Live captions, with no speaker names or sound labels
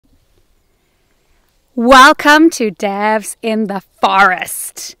Welcome to Devs in the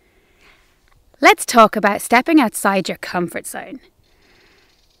Forest. Let's talk about stepping outside your comfort zone.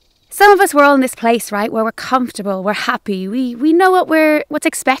 Some of us, we're all in this place, right, where we're comfortable, we're happy, we know what's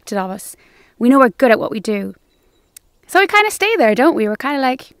expected of us. We know we're good at what we do. So we kind of stay there, don't we? We're kind of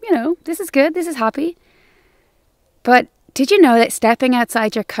like, this is good, this is happy. But did you know that stepping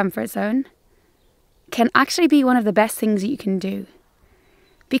outside your comfort zone can actually be one of the best things that you can do?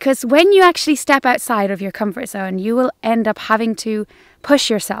 Because when you actually step outside of your comfort zone, you will end up having to push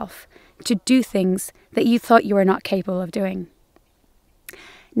yourself to do things that you thought you were not capable of doing.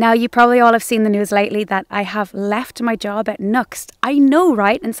 Now, you probably all have seen the news lately that I have left my job at Nuxt. I know,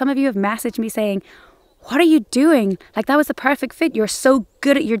 right? And some of you have messaged me saying, what are you doing? Like, that was the perfect fit. You're so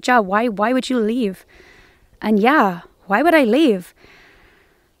good at your job. Why would you leave? And yeah, why would I leave?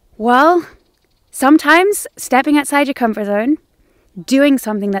 Well, sometimes stepping outside your comfort zone, doing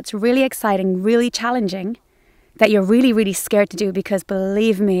something that's really exciting, really challenging, that you're really, really scared to do, because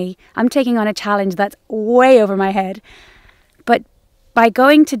believe me, I'm taking on a challenge that's way over my head. But by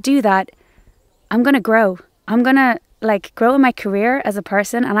going to do that, I'm going to grow. I'm going to grow in my career as a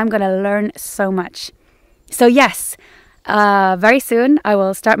person, and I'm going to learn so much. So yes, very soon I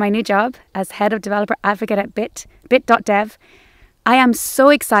will start my new job as Head of Developer Advocate at bit.dev. I am so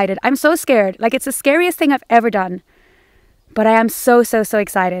excited. I'm so scared. It's the scariest thing I've ever done. But I am so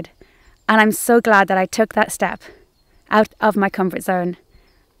excited. And I'm so glad that I took that step out of my comfort zone.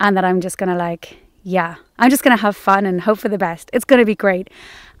 And that I'm just going to I'm just going to have fun and hope for the best. It's going to be great.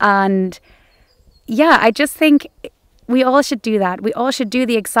 And yeah, I just think we all should do that. We all should do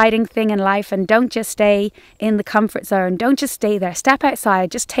the exciting thing in life and don't just stay in the comfort zone. Don't just stay there. Step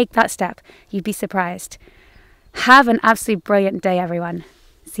outside. Just take that step. You'd be surprised. Have an absolutely brilliant day, everyone.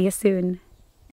 See you soon.